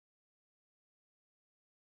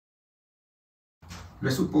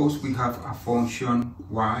Let's suppose we have a function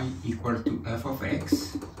y equal to f of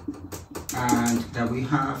x and that we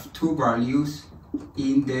have two values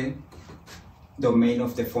in the domain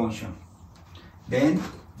of the function. Then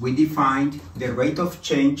we defined the rate of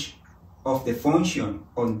change of the function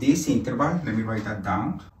on this interval. Let me write that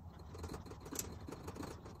down.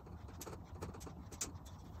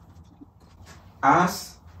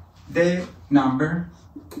 As the number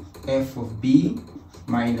f of b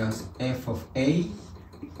minus f of a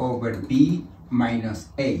over b minus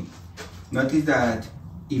a. Notice that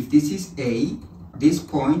if this is a, this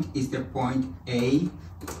point is the point a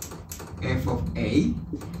f of a,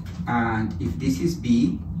 and if this is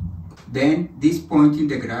b, then this point in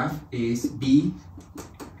the graph is b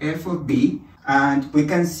f of b, and we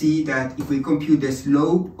can see that if we compute the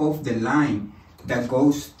slope of the line that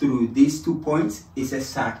goes through these 2 points is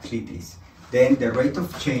exactly this. Then the rate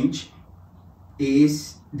of change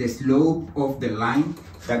is the slope of the line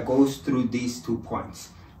that goes through these 2 points.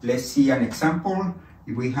 Let's see an example.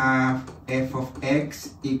 If we have f of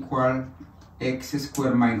x equal x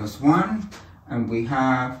squared minus 1, and we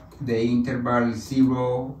have the interval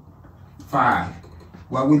 0, 5,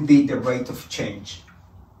 what would be the rate of change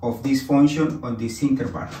of this function on this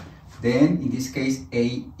interval? Then in this case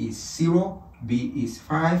a is 0, b is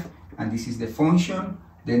 5, and this is the function.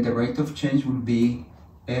 Then the rate of change will be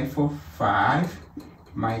f of 5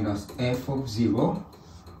 minus f of 0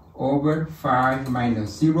 over 5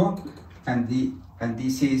 minus 0, and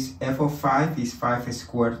this is f of 5 is 5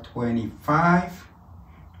 squared 25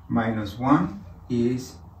 minus 1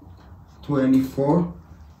 is 24.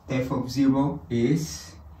 F of 0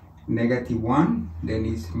 is -1, then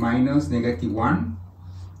it's minus -1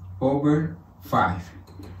 over 5,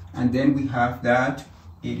 and then we have that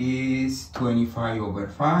it is 25 over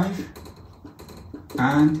 5,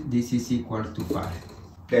 and this is equal to 5.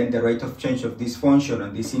 Then the rate of change of this function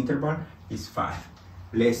on this interval is 5.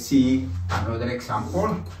 Let's see another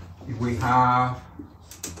example. If we have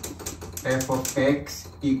f of x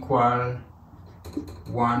equal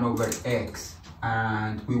 1 over x,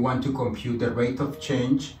 and we want to compute the rate of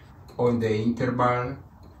change on the interval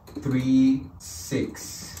 3,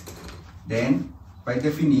 6. Then, by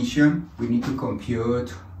definition, we need to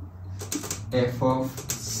compute f of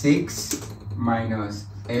 6 minus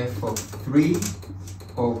f of 3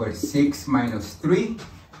 over 6 minus 3,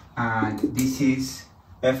 and this is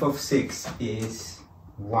f of 6 is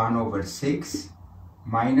 1 over 6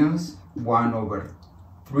 minus 1 over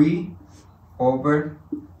 3 over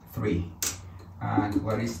 3. And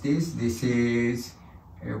what is this? This is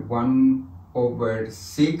 1 over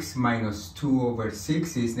 6 minus 2 over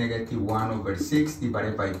 6 is -1 over 6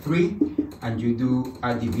 divided by 3, and you do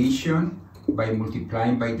a division by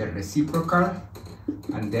multiplying by the reciprocal,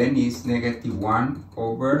 and then it's -1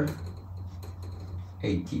 over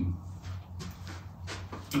 18.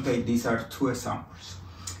 Okay, these are two examples.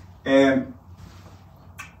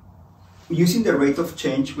 Using the rate of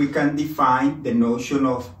change, we can define the notion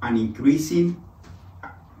of an increasing.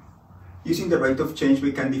 Using the rate of change,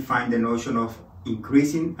 we can define the notion of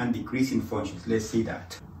increasing and decreasing functions. Let's see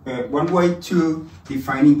that. One way to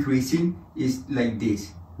define increasing is like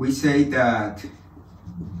this. We say that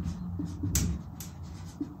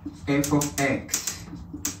f of x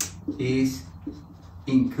is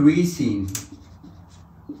increasing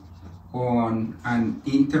on an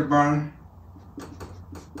interval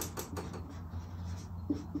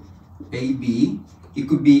AB. It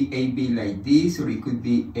could be AB like this, or it could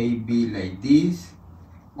be AB like this,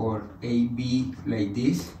 or AB like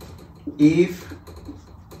this, if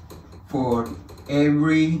for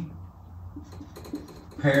every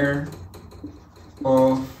pair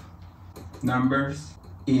of numbers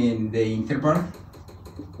in the interval,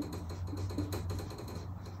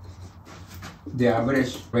 the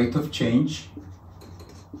average rate of change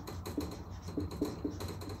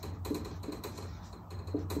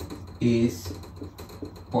is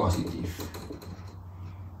positive.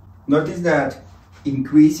 Notice that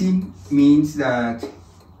increasing means that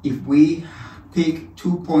if we pick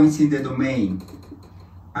 2 points in the domain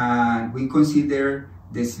and we consider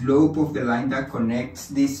the slope of the line that connects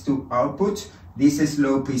these two outputs, this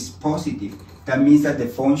slope is positive. That means that the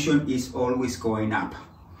function is always going up.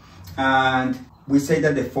 And we say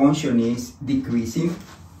that the function is decreasing.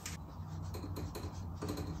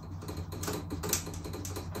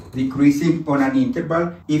 Decreasing on an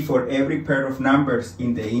interval if for every pair of numbers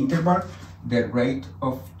in the interval, the rate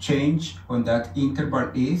of change on that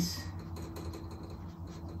interval is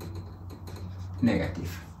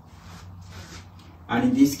negative. And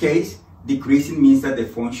in this case, decreasing means that the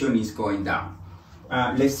function is going down.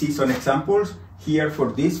 Let's see some examples. Here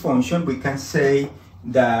for this function, we can say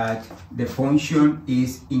that the function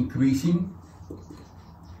is increasing.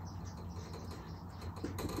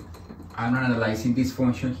 I'm analyzing this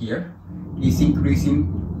function here. Is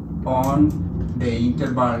increasing on the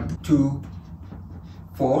interval 2,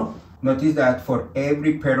 4. Notice that for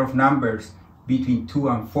every pair of numbers between 2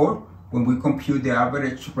 and 4, when we compute the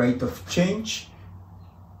average rate of change,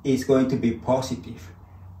 it's going to be positive.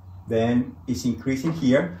 Then it's increasing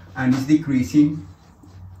here and it's decreasing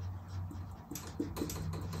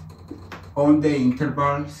on the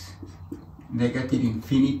intervals negative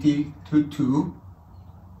infinity to 2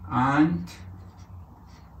 and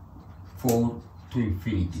 4 to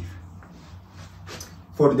infinity.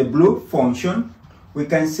 For the blue function, we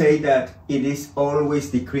can say that it is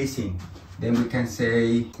always decreasing. Then we can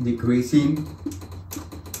say decreasing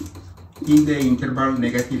in the interval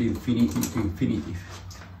negative infinity to infinity.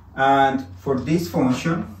 And for this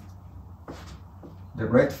function, the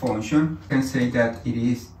red function, we can say that it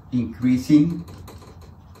is increasing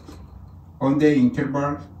on the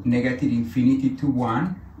interval negative infinity to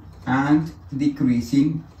 1 and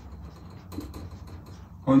decreasing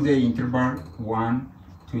on the interval 1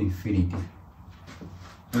 to infinity.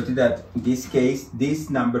 Notice that in this case, this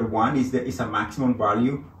number 1 is a maximum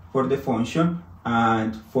value for the function,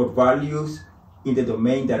 and for values in the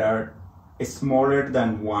domain that are smaller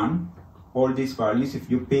than 1, all these values, if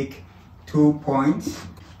you pick 2 points,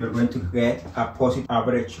 you're going to get a positive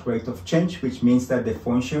average rate of change, which means that the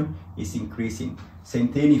function is increasing. Same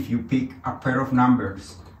thing if you pick a pair of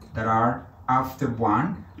numbers that are after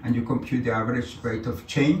 1 and you compute the average rate of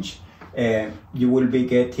change, you will be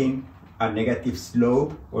getting a negative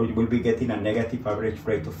slope, or you will be getting a negative average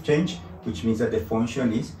rate of change, which means that the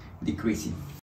function is decreasing.